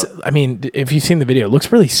like it's. I mean, if you've seen the video, it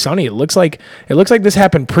looks really sunny. It looks like this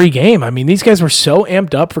happened pre-game. I mean, these guys were so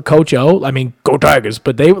amped up for Coach O. I mean, go Tigers!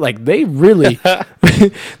 But they really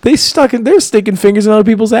they're sticking fingers in other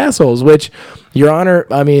people's assholes. Which, Your Honor,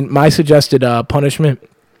 I mean, my suggested punishment,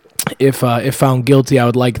 if found guilty, I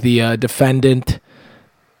would like the defendant.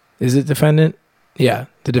 Is it defendant? Yeah,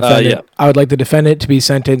 the defendant. I would like the defendant to be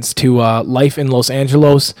sentenced to life in Los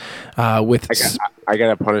Angeles with. I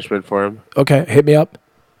got a punishment for him. Okay, hit me up.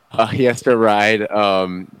 He has to ride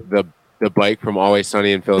the bike from Always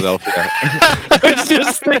Sunny in Philadelphia. I was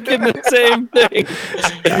just thinking the same thing.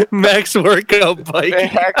 Max workout bike.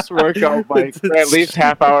 Max workout bike for at least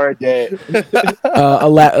half hour a day.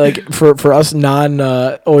 Like for us non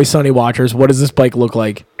Always Sunny watchers, what does this bike look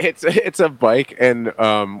like? It's a bike, and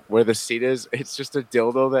where the seat is, it's just a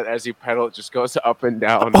dildo that as you pedal, it just goes up and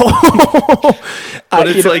down. But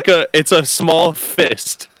it's a small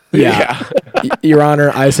fist. Yeah. Your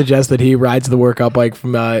Honor, I suggest that he rides the workout bike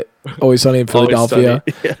from Always Sunny in Philadelphia.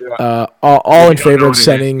 All in favor of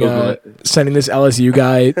sending this LSU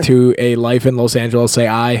guy to a life in Los Angeles. Say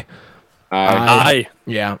aye. Aye.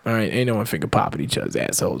 Yeah. All right. Ain't no one finger popping each other's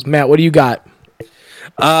assholes. Matt, what do you got?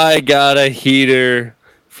 I got a heater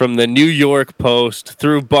from the New York Post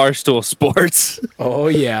through Barstool Sports. Oh,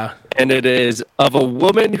 yeah. And it is of a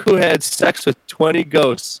woman who had sex with 20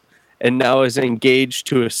 ghosts and now is engaged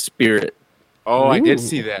to a spirit. Oh, I did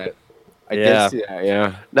see that. I did see that,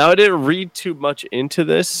 yeah. Now, I didn't read too much into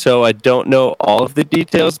this, so I don't know all of the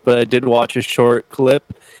details, but I did watch a short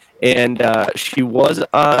clip. And she was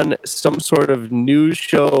on some sort of news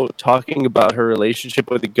show talking about her relationship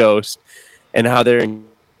with a ghost and how they're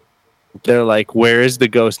like, where is the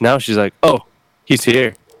ghost now? She's like, oh, he's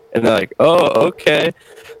here. And they're like, oh, okay.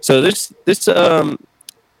 So this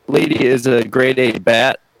lady is a grade 8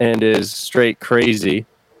 bat and is straight crazy.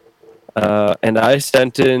 And I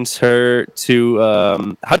sentence her to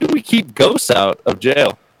how do we keep ghosts out of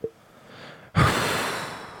jail?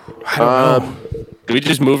 I don't know. Do we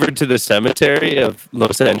just move her to the cemetery of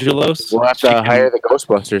Los Angeles? We'll have to hire the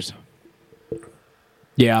Ghostbusters.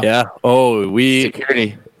 Yeah. Yeah. Oh,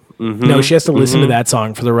 Security. Mm-hmm. No, she has to listen to that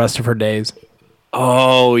song for the rest of her days.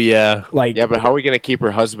 Oh, yeah. Like, Yeah, but how are we going to keep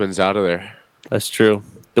her husbands out of there? That's true.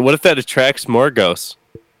 Then what if that attracts more ghosts?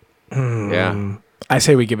 Yeah. I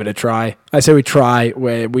say we give it a try. I say we try.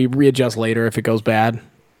 We readjust later if it goes bad.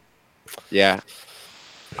 Yeah.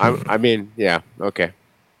 I mean, yeah, okay.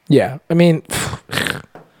 Yeah. I mean,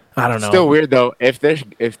 I don't know. Still weird though. If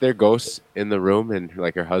they're ghosts in the room and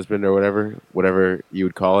like her husband or whatever you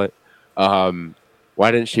would call it,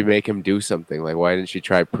 why didn't she make him do something? Like, why didn't she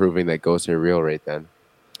try proving that ghosts are real right then?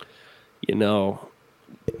 You know,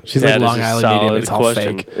 She's like that is Long a Island Medium. solid It's all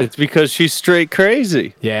question. fake. It's because she's straight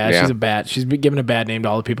crazy. Yeah, Yeah. she's a bat. She's been given a bad name to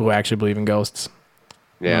all the people who actually believe in ghosts.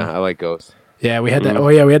 Yeah, I like ghosts. Yeah, we had that. Oh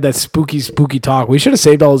yeah, we had that spooky talk. We should have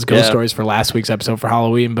saved all those ghost Yeah. stories for last week's episode for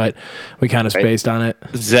Halloween, but we kind of spaced on it.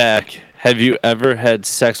 Zach, have you ever had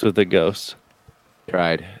sex with a ghost?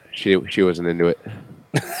 Tried. She wasn't into it.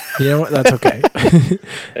 You know what? That's okay.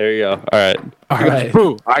 There you go. All right. All right.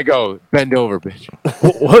 Boo! I go bend over, bitch.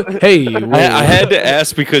 What? Hey, whoa. I had to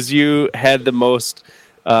ask because you had the most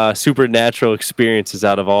supernatural experiences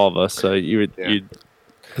out of all of us, so you'd I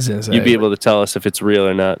was gonna say, you'd be able to tell us if it's real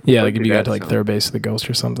or not. yeah, What like if did you got that to like sound? third base of the ghost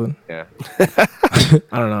or something. Yeah.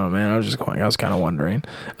 I don't know, man. I was kind of wondering.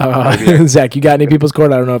 Zach, you got any people's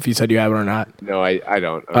court? I don't know if you said you have it or not. No, I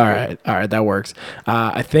don't. All right, that works.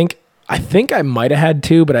 I think I might have had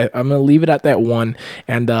two, but I'm gonna leave it at that one.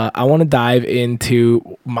 And I want to dive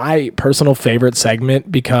into my personal favorite segment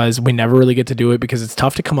because we never really get to do it because it's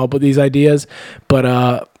tough to come up with these ideas.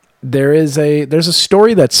 But there's a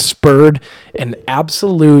story that spurred an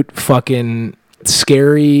absolute fucking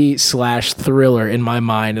scary / thriller in my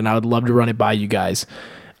mind, and I would love to run it by you guys.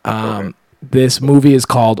 This movie is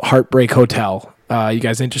called Heartbreak Hotel. You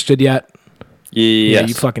guys interested yet? Yeah, Yes.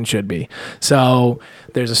 you fucking should be. So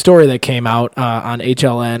there's a story that came out on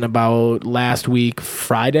HLN about last week,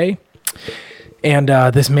 Friday. And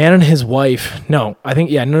this man and his wife, it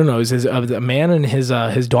was a man and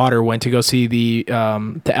his daughter went to go see the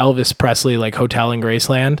Elvis Presley like hotel in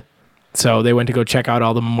Graceland. So they went to go check out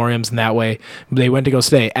all the memoriams, and that way they went to go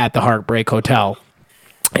stay at the Heartbreak Hotel.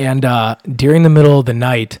 And during the middle of the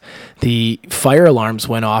night, the fire alarms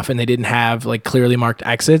went off and they didn't have like clearly marked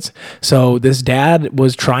exits. So this dad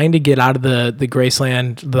was trying to get out of the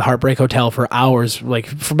Graceland, the Heartbreak Hotel for hours, like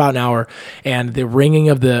for about an hour. And the ringing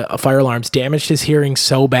of the fire alarms damaged his hearing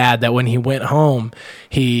so bad that when he went home,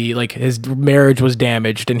 his marriage was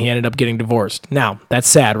damaged and he ended up getting divorced. Now, that's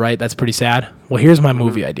sad, right? That's pretty sad. Well, here's my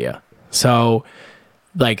movie idea. So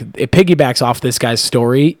like it piggybacks off this guy's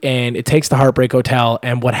story and it takes the Heartbreak Hotel.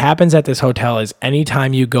 And what happens at this hotel is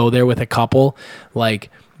anytime you go there with a couple, like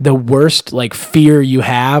the worst like fear you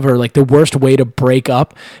have, or like the worst way to break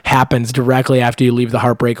up, happens directly after you leave the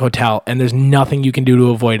Heartbreak Hotel, and there's nothing you can do to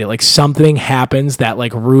avoid it. Like something happens that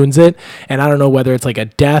like ruins it, and I don't know whether it's like a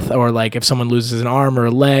death, or like if someone loses an arm or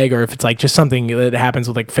a leg, or if it's like just something that happens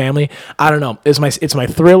with like family. I don't know. It's my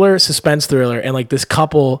thriller, suspense thriller, and like this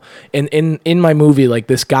couple in my movie, like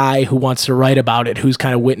this guy who wants to write about it, who's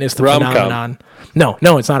kind of witnessed the Rom-com. phenomenon.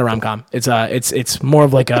 No, it's not a rom-com. It's more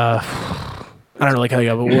of like a, I don't know, like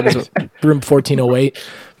what is it? Room 1408,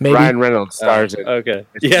 maybe. Ryan Reynolds stars it. Okay.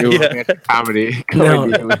 It's a new romantic comedy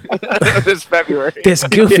coming this February. This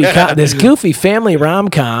goofy family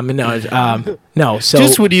rom-com. No. So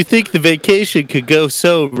Just when you think the vacation could go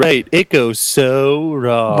so right, it goes so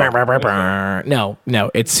wrong.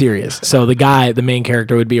 No, it's serious. So the main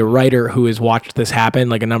character would be a writer who has watched this happen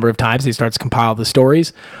like a number of times. He starts to compile the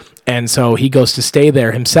stories. And so he goes to stay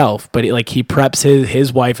there himself, but he preps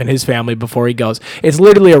his wife and his family before he goes. It's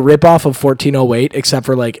literally a ripoff of 1408, except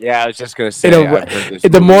for like, Yeah, I was just gonna say. I've I've heard this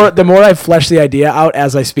the movie. more I flesh the idea out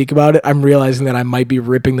as I speak about it, I'm realizing that I might be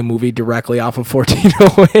ripping the movie directly off of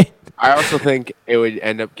 1408. I also think it would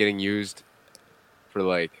end up getting used for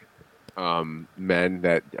like men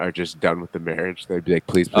that are just done with the marriage. They'd be like,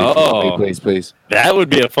 please, please. That would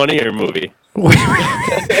be a funnier movie.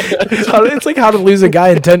 It's like How to Lose a Guy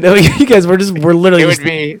in 10. You guys, we're literally.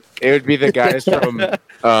 It would be the guys from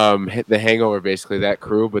The Hangover, basically that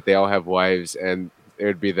crew, but they all have wives, and it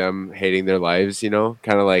would be them hating their lives, kind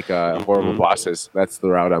of like horrible bosses. That's the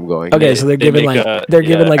route I'm going. Okay, so they're giving make like a-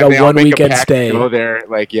 given like And they a all 1 make a weekend pact to stay. Go there,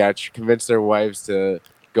 like convince their wives to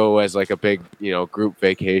go as like a big group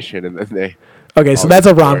vacation, and then they. Okay, so Oh, that's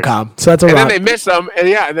a of course. rom-com. So that's a And rom. then they miss them, and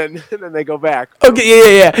then they go back.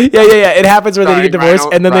 Okay, yeah. It happens where they Starring get divorced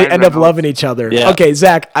Ryan- and then they Ryan end up Reynolds. loving each other. Yeah. Okay,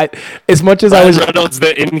 Zach, as much as I Ryan was, Reynolds,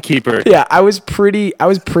 the innkeeper. yeah, I was pretty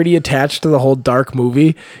attached to the whole dark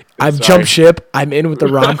movie. I've Sorry. jumped ship. I'm in with the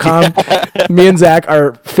rom-com. Me and Zach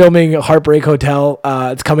are filming Heartbreak Hotel.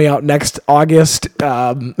 It's coming out next August.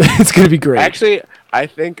 It's gonna be great. Actually, I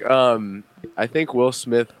think Will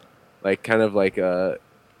Smith, I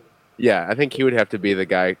think he would have to be the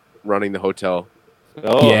guy running the hotel.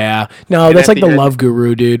 Oh. Yeah. No, And that's at like the the end- love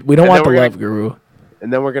guru, dude. We don't And want the then we're love gonna- guru.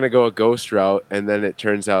 And then we're gonna go a ghost route, and then it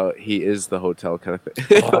turns out he is the hotel kind of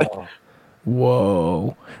thing.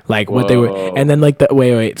 Whoa. Like what they were, Whoa. and then like the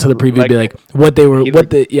wait. So the preview would be like what they were, he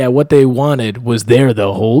what they wanted was there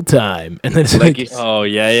the whole time, and then it's like, he's- Oh,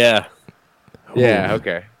 yeah. yeah,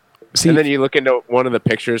 okay. see, And then you look into one of the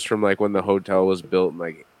pictures from like when the hotel was built in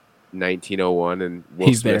like 1901, and Will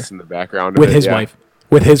He's Smith's there. in the background of with it, his yeah. wife,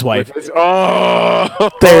 with his wife. Oh,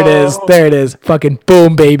 There it is. Fucking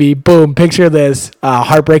boom, baby, boom. Picture this.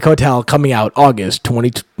 Heartbreak Hotel coming out August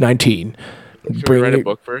 2019. Should we write a it-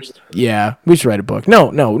 book first? Yeah, we should write a book. No.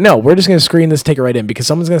 We're just gonna screen this, take it right in because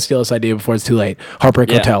someone's gonna steal this idea before it's too late. Heartbreak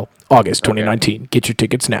Yeah. Hotel, August 2019. Get your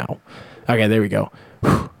tickets now. Okay, there we go.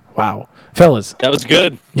 Whew. Wow, fellas. That was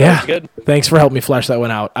good. Yeah. That was good. Thanks for helping me flesh that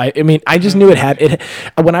one out. I mean, I just knew it had it.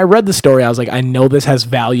 When I read the story, I was like, I know this has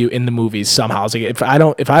value in the movies somehow. I was like, if I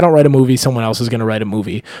don't write a movie, someone else is going to write a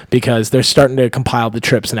movie because they're starting to compile the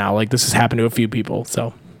trips now. Like this has happened to a few people.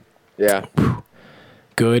 So Yeah.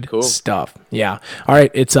 good Cool. stuff. Yeah. All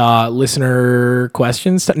right. It's listener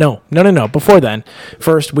questions. No. Before then,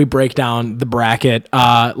 first we break down the bracket.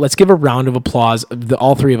 Let's give a round of applause.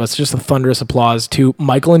 All three of us, just a thunderous applause to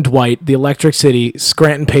Michael and Dwight, the Electric City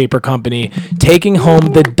Scranton Paper Company, taking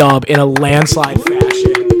home the dub in a landslide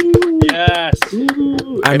fashion. Yes.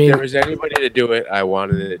 I If mean, there was anybody to do it, I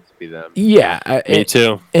wanted it to be them. yeah. Me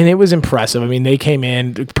too. And it was impressive. I mean, they came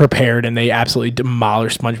in prepared and they absolutely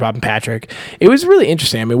demolished SpongeBob and Patrick. It was really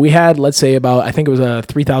interesting. I mean, we had, let's say, I think it was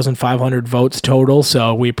 3,500 votes total.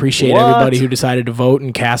 So we appreciate What? everybody who decided to vote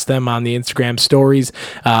and cast them on the Instagram stories.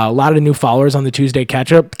 A lot of new followers on the Tuesday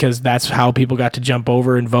catch up because that's how people got to jump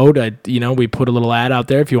over and vote. We put a little ad out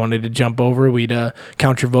there. If you wanted to jump over, we'd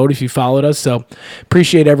count your vote if you followed us. So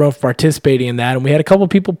appreciate everyone for participating in that. And we had a couple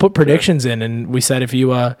people put predictions in, and we said if you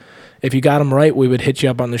got them right, we would hit you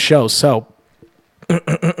up on the show. So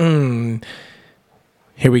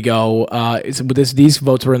here we go. These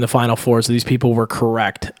votes were in the final four, so these people were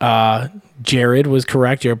correct. Jared was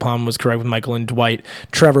correct. Jared Plum was correct with Michael and Dwight.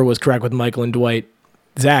 Trevor was correct with Michael and Dwight.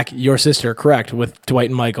 Zach, your sister, correct with Dwight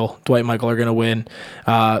and Michael. Dwight and Michael are going to win.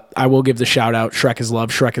 I will give the shout out. Shrek is love.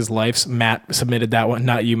 Shrek is life. Matt submitted that one.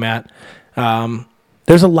 Not you, Matt.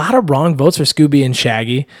 There's a lot of wrong votes for Scooby and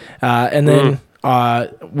Shaggy. And then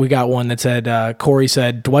we got one that said, Corey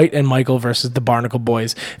said, Dwight and Michael versus the Barnacle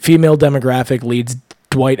Boys. Female demographic leads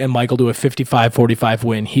Dwight and Michael to a 55-45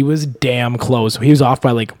 win. He was damn close. He was off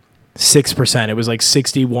by like 6%. It was like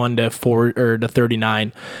 61 to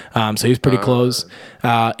 39. So he was pretty close.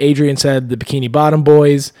 Adrian said the Bikini Bottom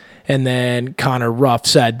Boys. And then Connor Ruff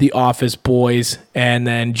said The Office Boys. And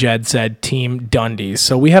then Jed said Team Dundies.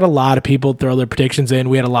 So we had a lot of people throw their predictions in.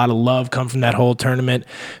 We had a lot of love come from that whole tournament.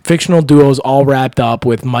 Fictional duos all wrapped up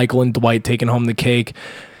with Michael and Dwight taking home the cake.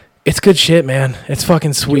 It's good shit, man. It's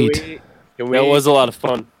fucking sweet. That was a lot of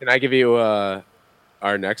fun. Can I give you our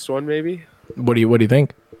next one, maybe? What do you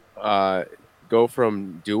think? Go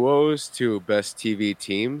from duos to best TV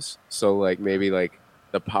teams. So like maybe like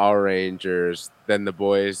the Power Rangers, then the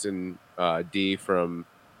boys and D from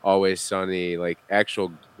Always Sunny, like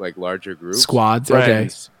actual like larger groups. Squads,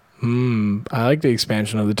 Friends. okay. I like the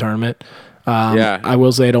expansion of the tournament. Yeah. I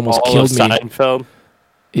will say it almost All killed of me. Seinfeld.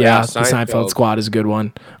 Yeah, Yeah, the Seinfeld Seinfeld. squad is a good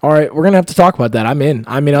one. All right, we're gonna have to talk about that. I'm in.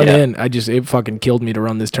 I'm Yeah. in. It fucking killed me to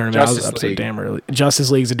run this tournament. I was Justice up so League. damn early.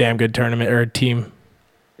 Justice League's a damn good tournament or a team.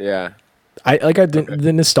 Yeah.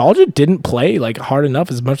 The nostalgia didn't play like hard enough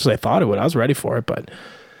as much as I thought it would. I was ready for it, but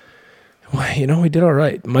well, you know, we did all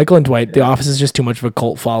right. Michael and Dwight, The Office is just too much of a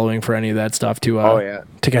cult following for any of that stuff to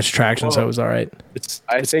to catch traction. So it was all right.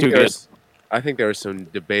 I think too good. there were some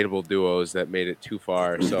debatable duos that made it too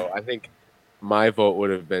far. So I think my vote would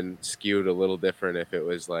have been skewed a little different if it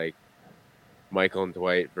was like Michael and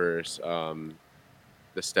Dwight versus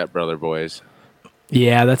the Step Brother Boys.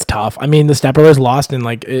 Yeah, that's tough. I mean, the Step Brothers lost in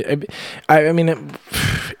like, it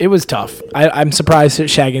was tough. I'm surprised that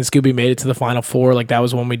Shaggy and Scooby made it to the Final Four. Like that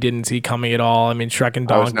was one we didn't see coming at all. I mean, Shrek and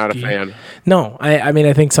I Donkey. was not a fan. No, I mean,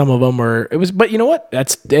 I think some of them were. It was, but you know what?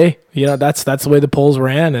 That's that's the way the polls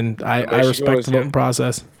ran, and I way she respect goes, the yeah. voting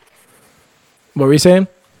process. What were you saying?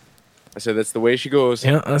 I said that's the way she goes.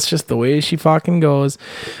 Yeah, that's just the way she fucking goes.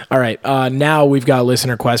 All right, now we've got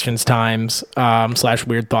listener questions times /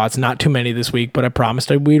 weird thoughts. Not too many this week, but I promised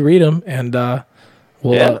we'd read them, and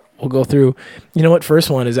we'll go through. You know what? First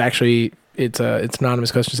one is actually it's an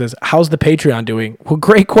anonymous question. It says, "How's the Patreon doing?" Well,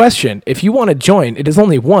 great question. If you want to join, it is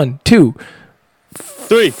only 1, 2,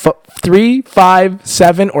 3, 5,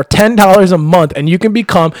 7, or $10 a month, and you can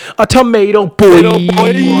become a tomato boy.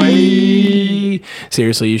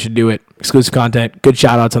 Seriously, you should do it. Exclusive content, good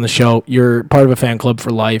shout outs on the show. You're part of a fan club for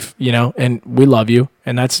life, you know, and we love you.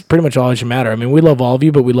 And that's pretty much all that should matter. I mean, we love all of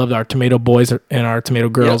you, but we love our tomato boys and our tomato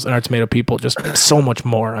girls and our tomato people just so much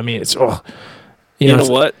more. I mean, it's, You know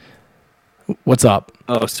what? What's up?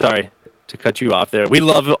 Oh, sorry to cut you off there. We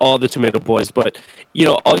love all the tomato boys, but you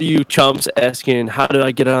know, all you chumps asking, how do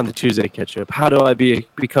I get on the Tuesday ketchup? How do I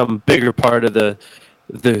become a bigger part of the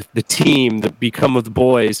team, the become of the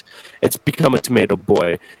boys? It's become a tomato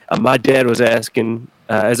boy. My dad was asking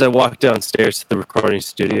as I walked downstairs to the recording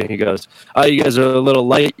studio. He goes, "Oh, you guys are a little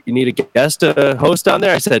light. You need a guest host on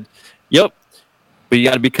there?" I said, "Yep, but you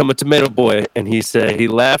got to become a tomato boy." And he said he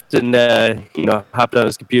laughed and hopped on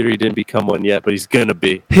his computer. He didn't become one yet, but he's gonna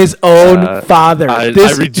be His own father. I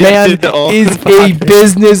This man rejected the own is a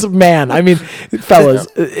businessman. I mean, fellas,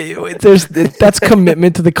 that's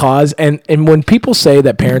commitment to the cause. And when people say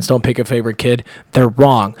that parents don't pick a favorite kid, they're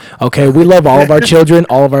wrong. Okay, we love all of our children,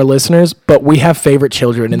 all of our listeners, but we have favorite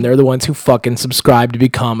children, and they're the ones who fucking subscribe to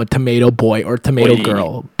become a tomato boy or tomato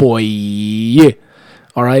girl. Boy.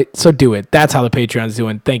 All right, so do it. That's how the Patreon's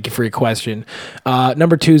doing. Thank you for your question.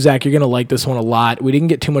 Number 2, Zach, you're going to like this one a lot. We didn't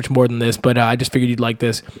get too much more than this, but I just figured you'd like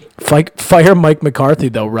this. Fire Mike McCarthy,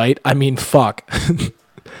 though, right? I mean, fuck.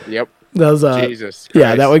 Yep. That was, Jesus yeah,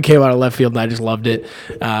 Christ. that one came out of left field, and I just loved it.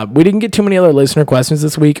 We didn't get too many other listener questions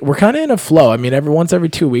this week. We're kind of in a flow. I mean, every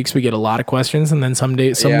 2 weeks we get a lot of questions, and then some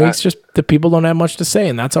weeks just the people don't have much to say,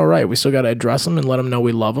 and that's all right. We still got to address them and let them know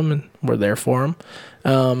we love them and we're there for them.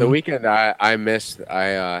 The weekend I missed.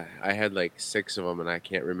 I had like 6 of them, and I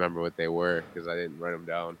can't remember what they were because I didn't write them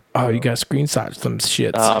down. Oh, you got screenshots them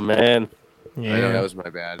shits. Oh man, yeah, I know that was my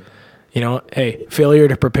bad. You know, hey, failure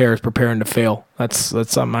to prepare is preparing to fail. That's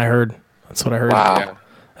something I heard. That's what I heard. Wow. Yeah.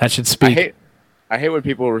 That should speak. I hate when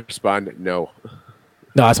people respond no.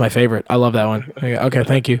 No, that's my favorite. I love that one. Okay,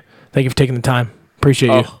 thank you. Thank you for taking the time. Appreciate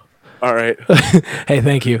you. All right. Hey,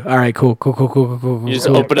 thank you. All right, cool. You just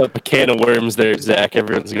open up a can of worms there, Zach.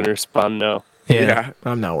 Everyone's gonna respond no. Yeah,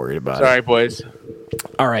 I'm not worried about it. Sorry, boys.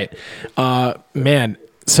 All right. Man,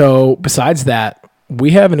 so besides that,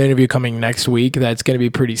 we have an interview coming next week that's going to be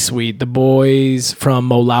pretty sweet. The boys from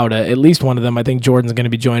Mo Lauda, at least one of them, I think Jordan's going to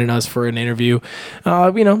be joining us for an interview.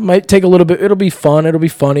 Might take a little bit. It'll be fun. It'll be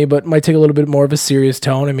funny, but might take a little bit more of a serious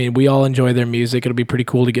tone. I mean, we all enjoy their music. It'll be pretty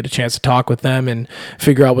cool to get a chance to talk with them and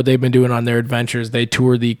figure out what they've been doing on their adventures. They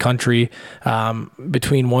tour the country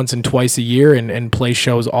between once and twice a year and play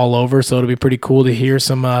shows all over. So it'll be pretty cool to hear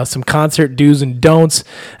some concert do's and don'ts,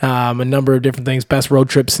 a number of different things, best road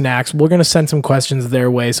trip snacks. We're going to send some questions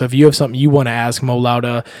their way. So if you have something you want to ask Mo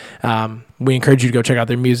Lauda, we encourage you to go check out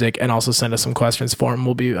their music and also send us some questions for them.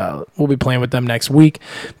 We'll be playing with them next week.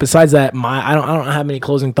 Besides that, I don't have any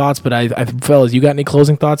closing thoughts, but I fellas, you got any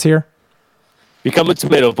closing thoughts here? Become a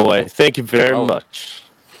tomato boy. Thank you very much.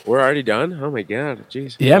 We're already done? Oh my god,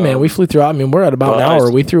 jeez. Yeah, man, we flew through. I mean, we're at about an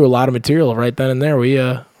hour. We threw a lot of material right then and there.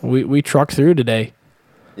 We trucked through today.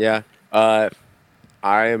 Yeah.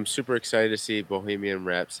 I am super excited to see Bohemian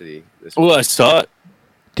Rhapsody this Oh, week. I saw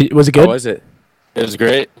it. Was it good? How was it? It was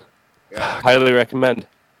great. Highly recommend.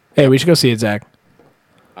 Hey, we should go see it, Zach.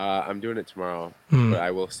 I'm doing it tomorrow, but I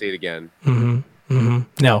will see it again.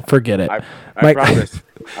 No, forget it. I Mike- promise.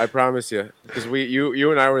 I promise you, because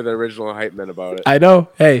you and I were the original hype men about it. I know.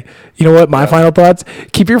 Hey, you know what? My final thoughts: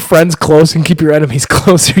 keep your friends close and keep your enemies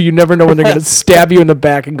closer. You never know when they're going to stab you in the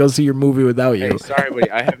back and go see your movie without you. Hey, sorry,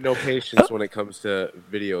 buddy. I have no patience when it comes to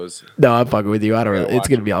videos. No, I'm fucking with you. I don't. Yeah, Really, it's watch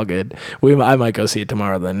gonna be all good. I might go see it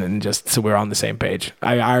tomorrow then, and just so we're on the same page.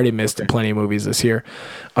 I already missed plenty of movies this year.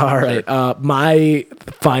 All right. My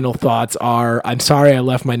final thoughts are: I'm sorry I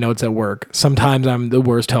left my notes at work. Sometimes I'm the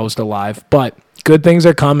worst host alive, but good things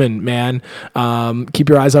are coming, man. Keep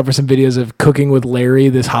your eyes out for some videos of cooking with Larry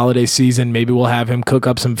this holiday season. Maybe we'll have him cook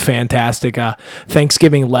up some fantastic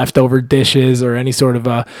Thanksgiving leftover dishes or any sort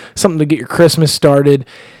of something to get your Christmas started.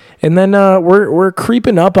 And then we're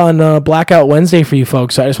creeping up on Blackout Wednesday for you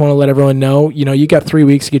folks. So I just want to let everyone know, you got 3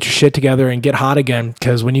 weeks to get your shit together and get hot again.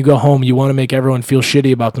 Because when you go home, you want to make everyone feel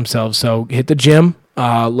shitty about themselves. So hit the gym.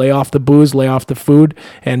 Lay off the booze, lay off the food,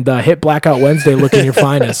 and hit Blackout Wednesday looking your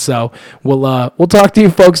finest. So we'll talk to you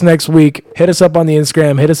folks next week. Hit us up on the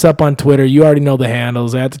Instagram. Hit us up on Twitter. You already know the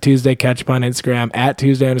handles. At the Tuesday Catch Up on Instagram. At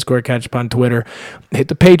Tuesday_Catch Up on Twitter. Hit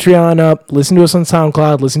the Patreon up. Listen to us on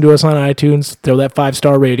SoundCloud. Listen to us on iTunes. Throw that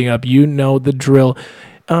 5-star rating up. You know the drill.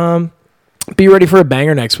 Be ready for a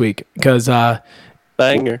banger next week because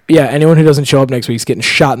Banger. yeah, anyone who doesn't show up next week is getting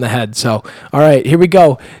shot in the head. So, all right, here we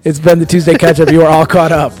go. It's been the Tuesday Catch Up. You are all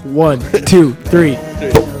caught up. 1, 2, 3.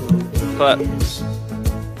 Clap. He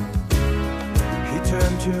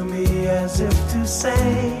turned to me as if to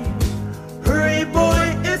say,